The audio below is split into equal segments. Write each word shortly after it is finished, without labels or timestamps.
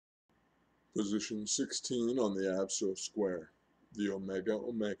Position 16 on the Abscess square, the Omega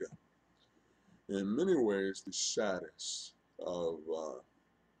Omega. In many ways, the saddest of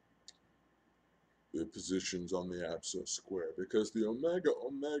the positions on the Abscess square, because the Omega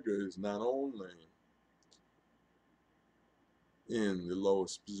Omega is not only in the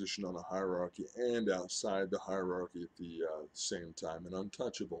lowest position on a hierarchy and outside the hierarchy at the same time, an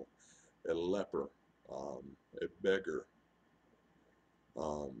untouchable, a leper, a beggar,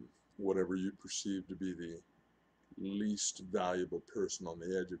 whatever you perceive to be the least valuable person on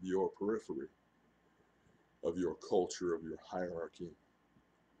the edge of your periphery, of your culture, of your hierarchy.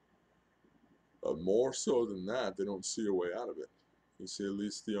 More so than that, they don't see a way out of it. You see, at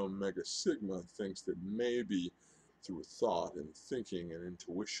least the Omega Sigma thinks that maybe through thought and thinking and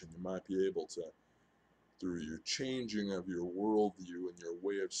intuition, you might be able to, through your changing of your worldview and your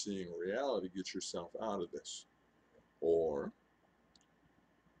way of seeing reality, get yourself out of this. Or,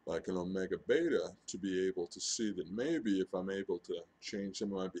 like an Omega Beta, to be able to see that maybe if I'm able to change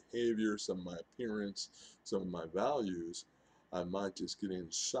some of my behavior, some of my appearance, some of my values, I might just get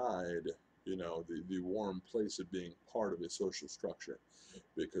inside, the warm place of being part of a social structure.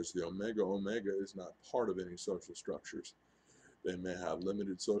 Because the Omega Omega is not part of any social structures. They may have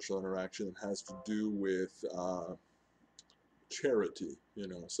limited social interaction that has to do with charity.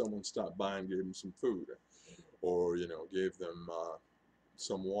 Someone stopped by and gave them some food, or gave them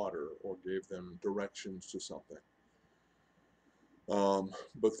some water, or gave them directions to something.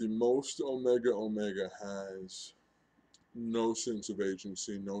 But the most Omega Omega has no sense of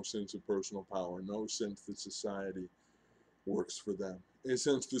agency, no sense of personal power, no sense that society works for them, a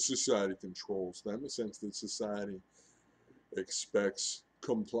sense that society controls them, a sense that society expects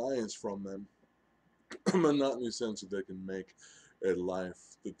compliance from them, but not in the sense that they can make a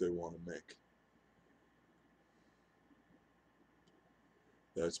life that they want to make.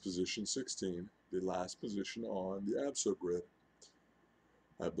 That's position 16, the last position on the ABSO grid.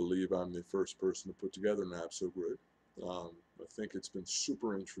 I believe I'm the first person to put together an ABSO grid. I think it's been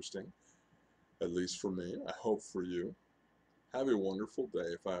super interesting, at least for me. I hope for you. Have a wonderful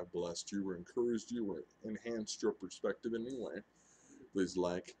day. If I have blessed you or encouraged you or enhanced your perspective in any way, please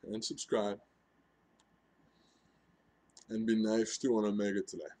like and subscribe, and be nice to an Omega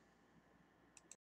today.